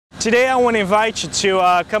Today I want to invite you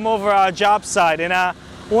to come over our job site, and I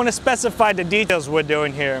want to specify the details we're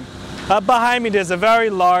doing here. Behind me there's a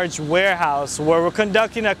very large warehouse where we're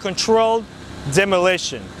conducting a controlled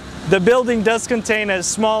demolition. The building does contain a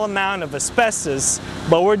small amount of asbestos,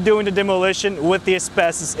 but we're doing the demolition with the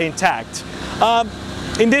asbestos intact.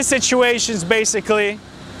 In these situations, basically,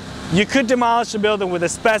 you could demolish the building with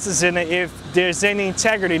asbestos in it if there's any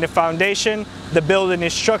integrity in the foundation, the building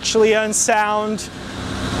is structurally unsound,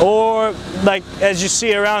 or like as you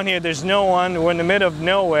see around here, there's no one, we're in the middle of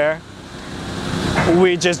nowhere.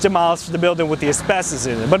 We just demolish the building with the asbestos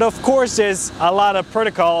in it. But of course there's a lot of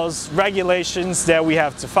protocols, regulations that we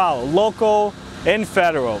have to follow, local and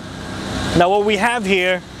federal. Now what we have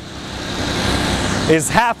here is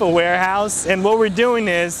half a warehouse, and what we're doing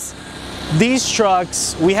is these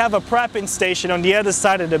trucks, we have a prepping station on the other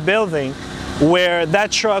side of the building where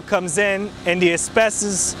that truck comes in and the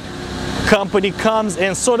asbestos company comes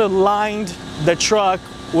and sort of lined the truck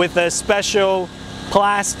with a special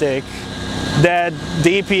plastic that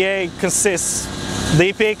the EPA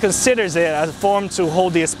considers it a form to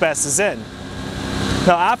hold the asbestos in.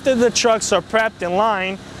 Now after the trucks are prepped and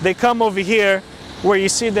lined, they come over here where you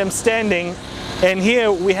see them standing, and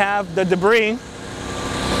here we have the debris.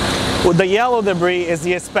 The yellow debris is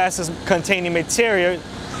the asbestos containing material,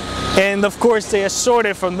 and of course they are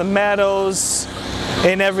sorted from the metals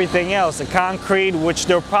and everything else, the concrete, which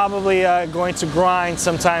they're probably going to grind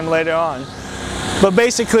sometime later on. But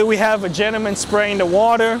basically we have a gentleman spraying the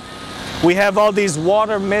water. We have all these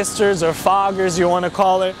water misters or foggers, you want to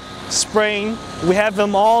call it, spraying. We have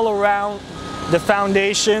them all around the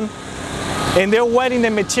foundation, and they're wetting the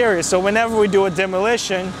material, so whenever we do a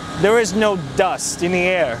demolition there is no dust in the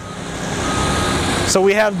air. So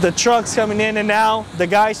we have the trucks coming in and out, the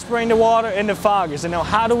guy spraying the water, and the foggers. And now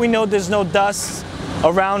how do we know there's no dust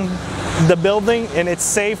around the building and it's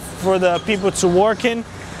safe for the people to work in?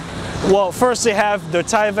 Well, first they have the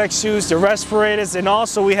Tyvek shoes, the respirators, and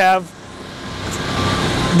also we have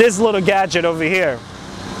this little gadget over here.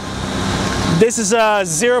 This is a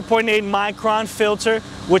 0.8 micron filter,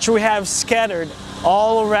 which we have scattered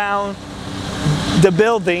all around the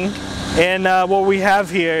building. And what we have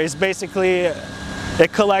here is basically,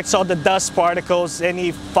 it collects all the dust particles,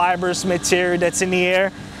 any fibrous material that's in the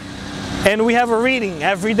air. And we have a reading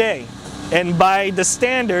every day. And by the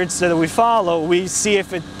standards that we follow, we see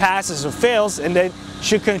if it passes or fails, and then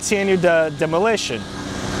should continue the demolition.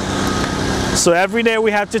 So every day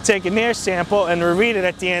we have to take an air sample and reread it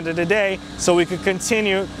at the end of the day so we can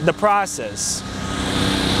continue the process.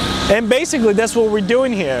 And basically that's what we're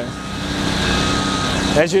doing here.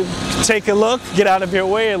 As you take a look, get out of your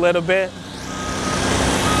way a little bit.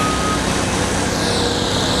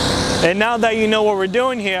 And now that you know what we're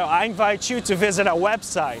doing here, I invite you to visit our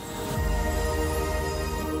website.